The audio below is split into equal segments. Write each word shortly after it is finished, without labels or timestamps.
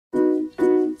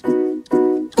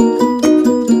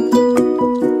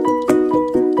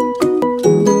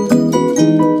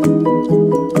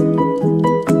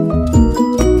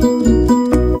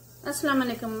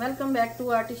Back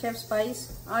to arty chef spice.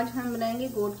 आज हम बनाएंगे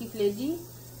गोट की कलेजी।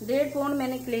 1.5 पाउंड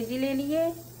मैंने कलेजी ले ली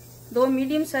है। 2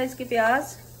 मीडियम साइज के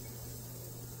प्याज,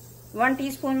 1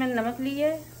 टीस्पून मैंने नमक ली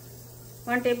है,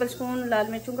 1 टेबलस्पून लाल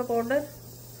मिर्चों का पाउडर,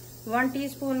 1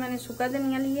 टीस्पून मैंने सूखा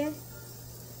धनिया लिया है,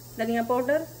 धनिया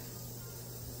पाउडर,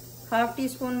 1/2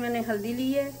 टीस्पून मैंने हल्दी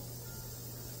ली है,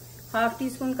 1/2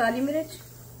 टीस्पून काली मिर्च,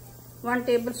 1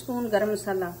 टेबलस्पून गरम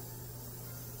मसाला,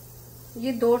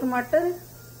 ये 2 टमाटर,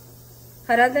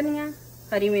 हरा धनिया,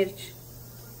 हरी मिर्च,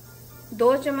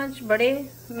 2 चम्मच बड़े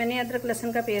मैंने अदरक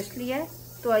लहसुन का पेस्ट लिया है।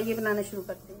 तो आइए बनाना शुरू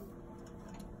करते हैं।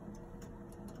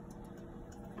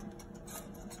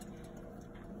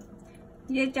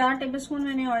 ये 4 टेबलस्पून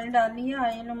मैंने ऑयल डाल दिया।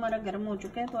 ऑयल हमारा गर्म हो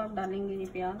चुका है तो आप डालेंगे ये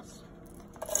प्याज।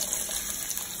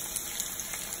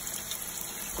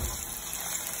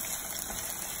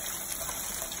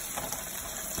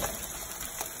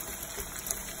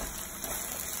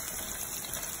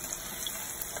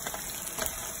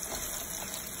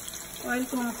 ऑयल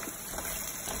को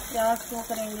प्याज को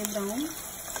करेंगे ब्राउन।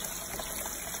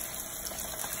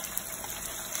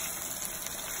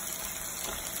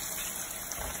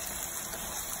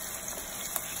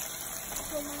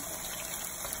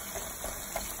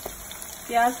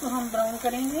 प्याज को हम ब्राउन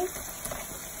करेंगे।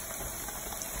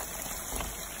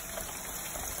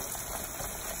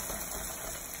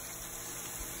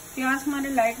 प्याज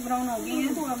हमारे लाइट ब्राउन हो गए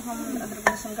हैं तो अब हम अदरक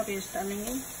लहसुन का पेस्ट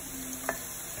डालेंगे।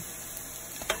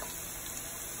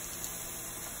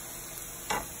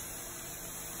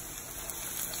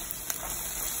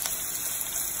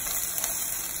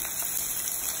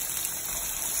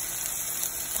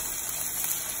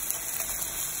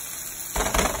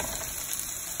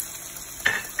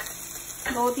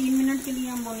 दो 3 मिनट के लिए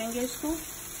हम भूनेंगे इसको।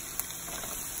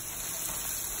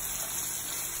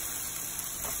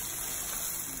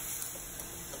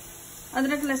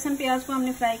 अदरक लहसुन प्याज को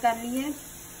हमने फ्राई कर लिया है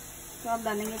तो आप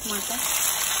डालेंगे टमाटर।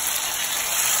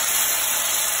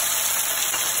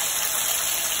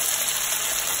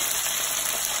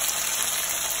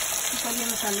 ऊपर ये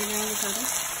मसाले जाएंगे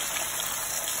सारे।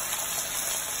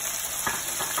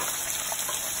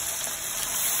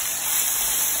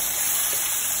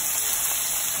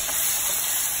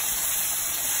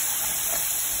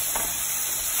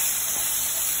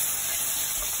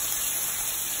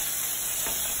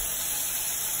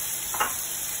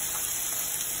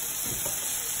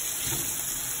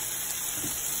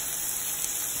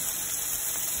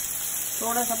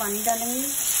 थोड़ा सा पानी डालेंगे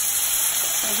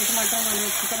ताकि टमाटर हमारे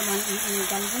अच्छी तरह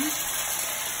निकाल दें।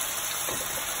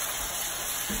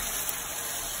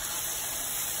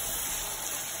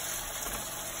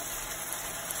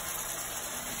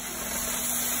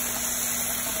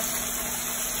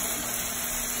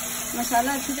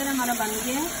 मसाला अच्छी तरह हमारा बन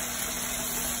गया है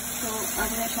तो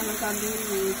अब मैं शामिल कर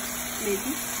दूँगी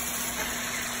लेती।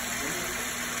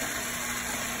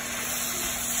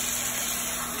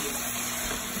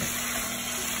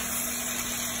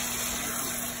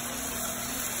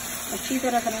 अच्छी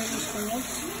तरह करेंगे इसको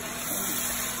मिक्स।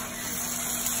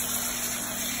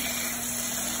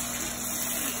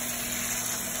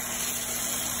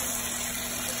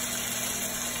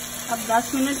 अब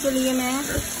 10 मिनट के लिए मैं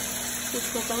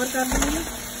इसको कवर कर दूंगी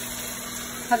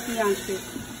हल्की आंच पे।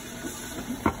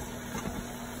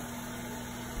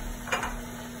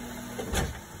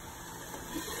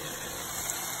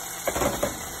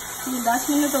 10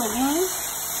 मिनट हो गए हैं।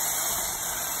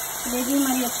 कलेजी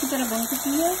हमारी अच्छी तरह बन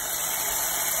चुकी है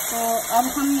तो अब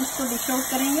हम इसको डिश आउट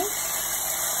करेंगे।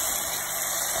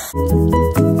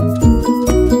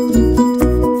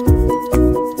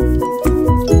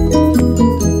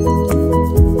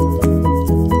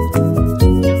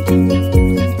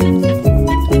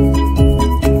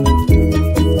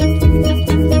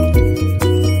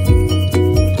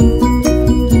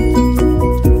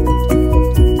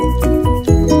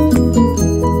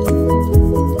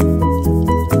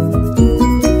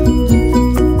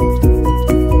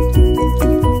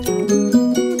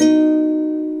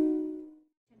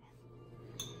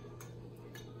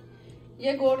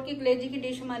 ये गोट की कलेजी की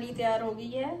डिश हमारी तैयार हो गई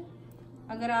है।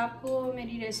 अगर आपको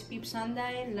मेरी रेसिपी पसंद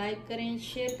आए लाइक करें,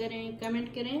 शेयर करें,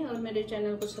 कमेंट करें और मेरे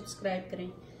चैनल को सब्सक्राइब करें।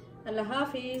 अल्लाह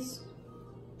हाफिज़।